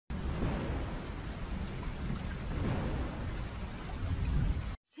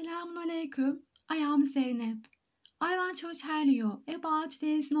Assalamualaikum. I am Zeynep. I want to tell you about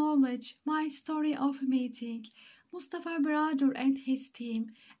today's knowledge, my story of meeting Mustafa brother and his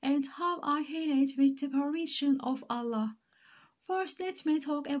team, and how I healed with the permission of Allah. First, let me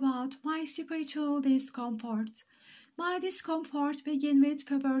talk about my spiritual discomfort. My discomfort began with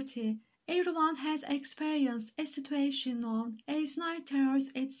puberty. Everyone has experienced a situation known as night terrors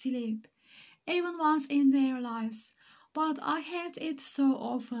at sleep, even once in their lives. But I had it so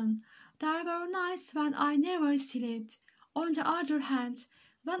often. There were nights when I never slept. On the other hand,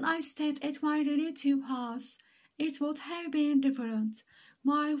 when I stayed at my relative house, it would have been different.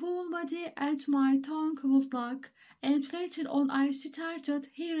 My whole body and my tongue would lock, and later on I started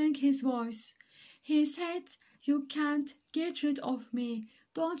hearing his voice. He said, "You can't get rid of me.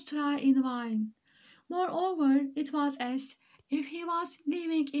 Don't try in vain." Moreover, it was as if he was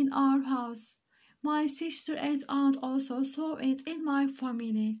living in our house. My sister and aunt also saw it in my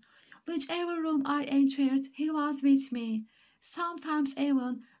family. Whichever room I entered, he was with me. Sometimes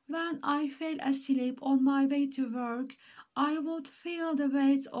even when I fell asleep on my way to work, I would feel the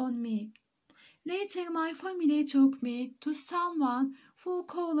weight on me. Later, my family took me to someone who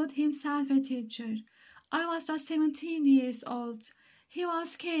called himself a teacher. I was just 17 years old. He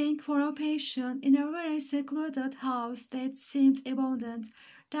was caring for a patient in a very secluded house that seemed abandoned.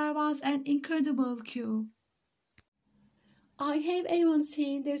 There was an incredible queue. I have even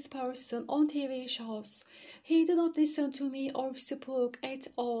seen this person on TV shows. He did not listen to me or speak at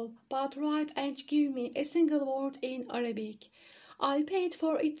all, but write and give me a single word in Arabic. I paid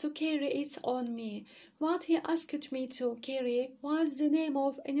for it to carry it on me. What he asked me to carry was the name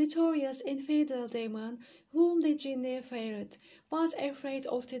of a notorious infidel demon whom the jinni feared, was afraid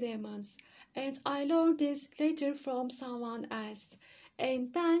of the demons. And I learned this later from someone else.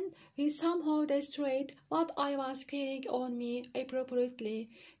 And then we somehow destroyed what I was carrying on me appropriately.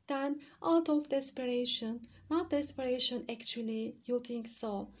 Then, out of desperation, not desperation actually, you think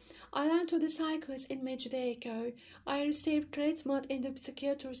so, I went to the psychiatrist in Mecidiyeköy. I received treatment in the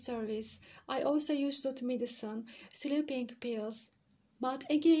psychiatry service. I also used medicine, sleeping pills. But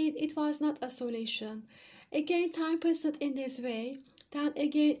again, it was not a solution. Again, time passed in this way. Then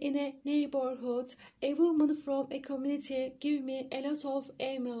again, in a neighborhood, a woman from a community gave me a lot of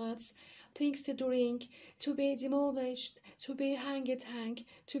amulets, things to drink, to be demolished, to be hanged,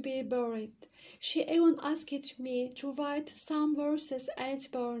 to be buried. She even asked me to write some verses and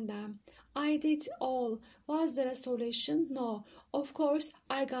burn them. I did all. Was there a solution? No. Of course,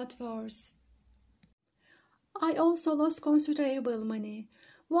 I got worse. I also lost considerable money.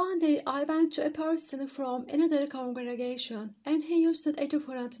 One day I went to a person from another congregation and he used a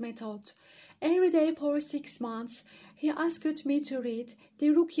different method. Every day for 6 months, he asked me to read the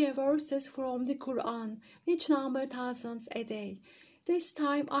Ruqya verses from the Quran, which number thousands a day. This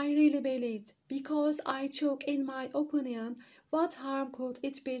time I really believed, because I took in my opinion, what harm could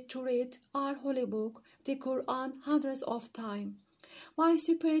it be to read our holy book, the Quran, hundreds of times. My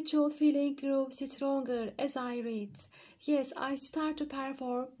spiritual feeling grew stronger as I read. Yes, I started to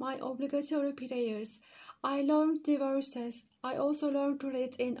perform my obligatory prayers. I learned the verses. I also learned to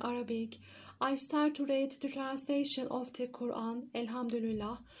read in Arabic. I started to read the translation of the Quran,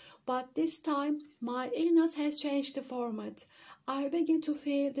 Alhamdulillah. But this time, my illness has changed the format. I begin to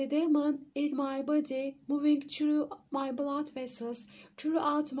feel the demon in my body moving through my blood vessels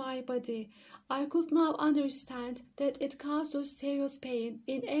throughout my body. I could now understand that it causes serious pain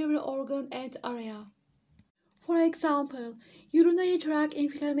in every organ and area. For example, urinary tract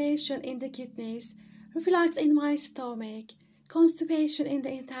inflammation in the kidneys, reflux in my stomach, constipation in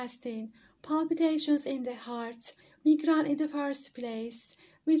the intestine, palpitations in the heart, migraine in the first place,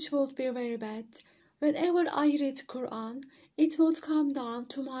 which would be very bad. Whenever I read Quran, it would come down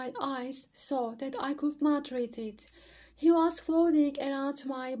to my eyes so that I could not read it. He was floating around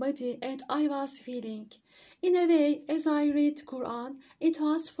my body and I was feeling. In a way, as I read Quran, it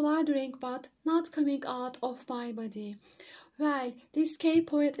was fluttering but not coming out of my body. Well, this key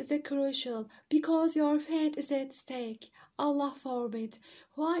point is crucial because your faith is at stake. Allah forbid.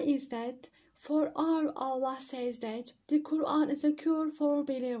 Why is that? For our Allah says that the Quran is a cure for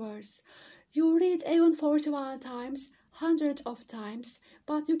believers. You read even 41 times, hundreds of times,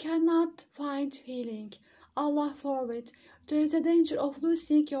 but you cannot find healing. Allah forbid, there is a danger of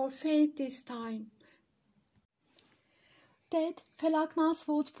losing your faith this time. That Falak Nas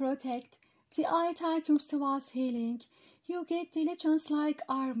would protect, the Ayatul Kursi was healing. You get diligence like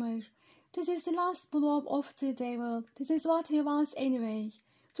armor. This is the last blow of the devil. This is what he wants anyway.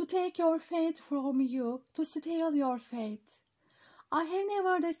 To take your faith from you, to steal your faith. I have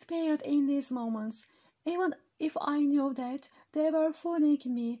never despaired in these moments. Even if I knew that they were fooling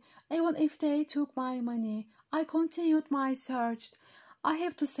me, even if they took my money, I continued my search. I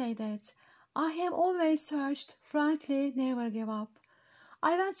have to say that I have always searched, frankly, never give up.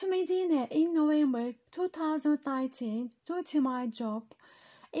 I went to Medina in November 2019 due to my job.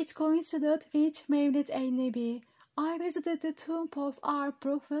 It coincided with Mevlid al-Nebi. I visited the tomb of our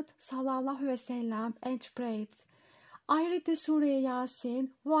Prophet Sallallahu Alaihi Wasallam and prayed. I read the Surah Yasin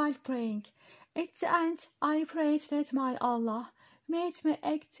while praying. At the end, I prayed that my Allah made me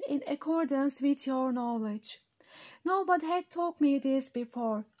act in accordance with your knowledge. Nobody had taught me this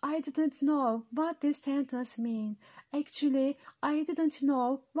before. I didn't know what this sentence means. Actually, I didn't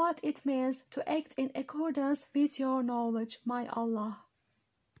know what it means to act in accordance with your knowledge, my Allah.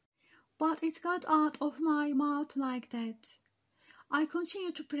 But it got out of my mouth like that. I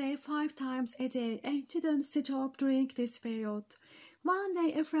continued to pray 5 times a day and didn't stop during this period. One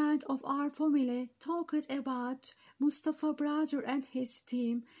day a friend of our family talked about Mustafa brother and his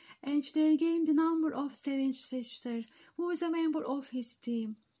team, and they gave the number of Sevinch sister, who is a member of his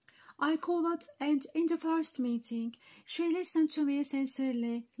team. I called, and in the first meeting, she listened to me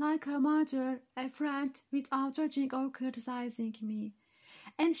sincerely, like a mother, a friend, without judging or criticizing me.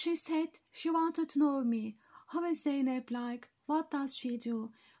 And she said she wanted to know me. How is Zeynep like? What does she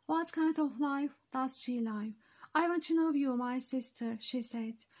do? What kind of life does she live? I want to know you, my sister, she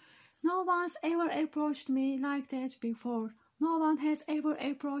said. No one's ever approached me like that before. No one has ever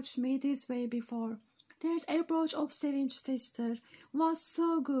approached me this way before. This approach of Sevinch sister was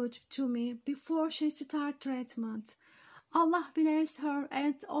so good to me before she started treatment. Allah bless her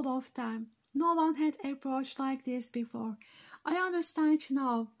and all of them. No one had approached like this before. I understand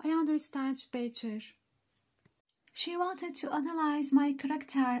now. I understand better. She wanted to analyze my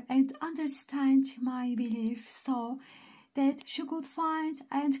character and understand my belief so that she could find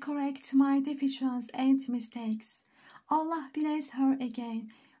and correct my deficiencies and mistakes. Allah bless her again,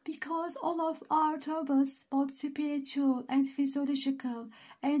 because all of our troubles, both spiritual and physiological,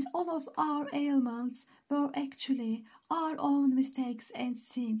 and all of our ailments were actually our own mistakes and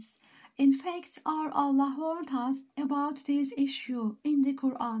sins. In fact, our Allah warned us about this issue in the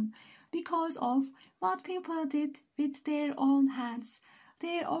Quran because of what people did with their own hands,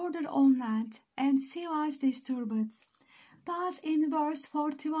 their ordered own land, and she was disturbed. Thus, in verse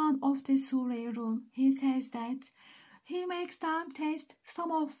 41 of the Surah Rum, he says that he makes them taste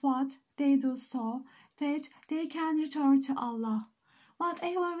some of what they do so that they can return to Allah.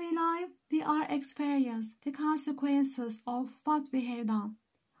 Whatever we live, we are experience the consequences of what we have done.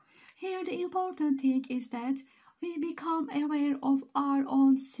 Here the important thing is that we become aware of our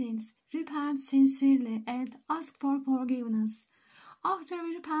own sins, repent sincerely, and ask for forgiveness. After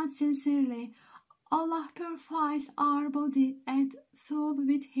we repent sincerely, Allah purifies our body and soul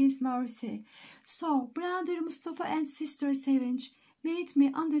with His mercy. So, Brother Mustafa and Sister Sevinch made me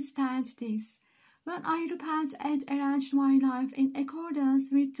understand this. When I repent and arrange my life in accordance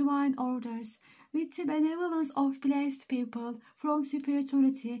with divine orders, with the benevolence of blessed people from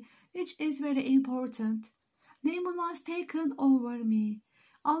spirituality, which is very important, demon was taken over me.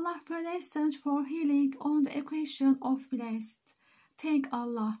 Allah predestined for healing on the equation of blessed. Thank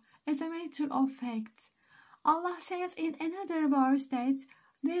Allah. As a matter of fact, Allah says in another verse that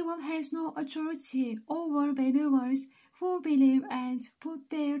devil has no authority over believers who believe and put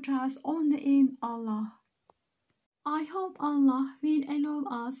their trust only in Allah. I hope Allah will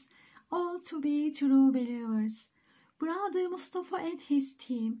allow us all to be true believers. Brother Mustafa and his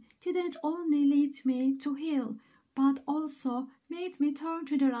team didn't only lead me to heal, but also made me turn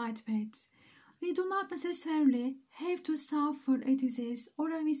to the right path. We do not necessarily have to suffer a disease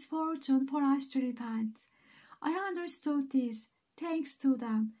or a misfortune for us to repent. I understood this, thanks to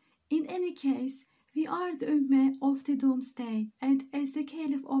them. In any case, we are the Ummah of the Doomsday, and as the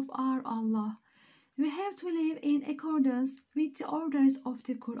Caliph of our Allah, we have to live in accordance with the orders of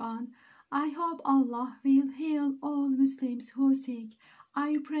the Quran. I hope Allah will heal all Muslims who seek.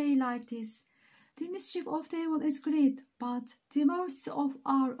 I pray like this. The mischief of the devil is great, but the mercy of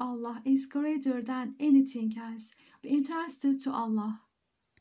our Allah is greater than anything else. Be entrusted to Allah.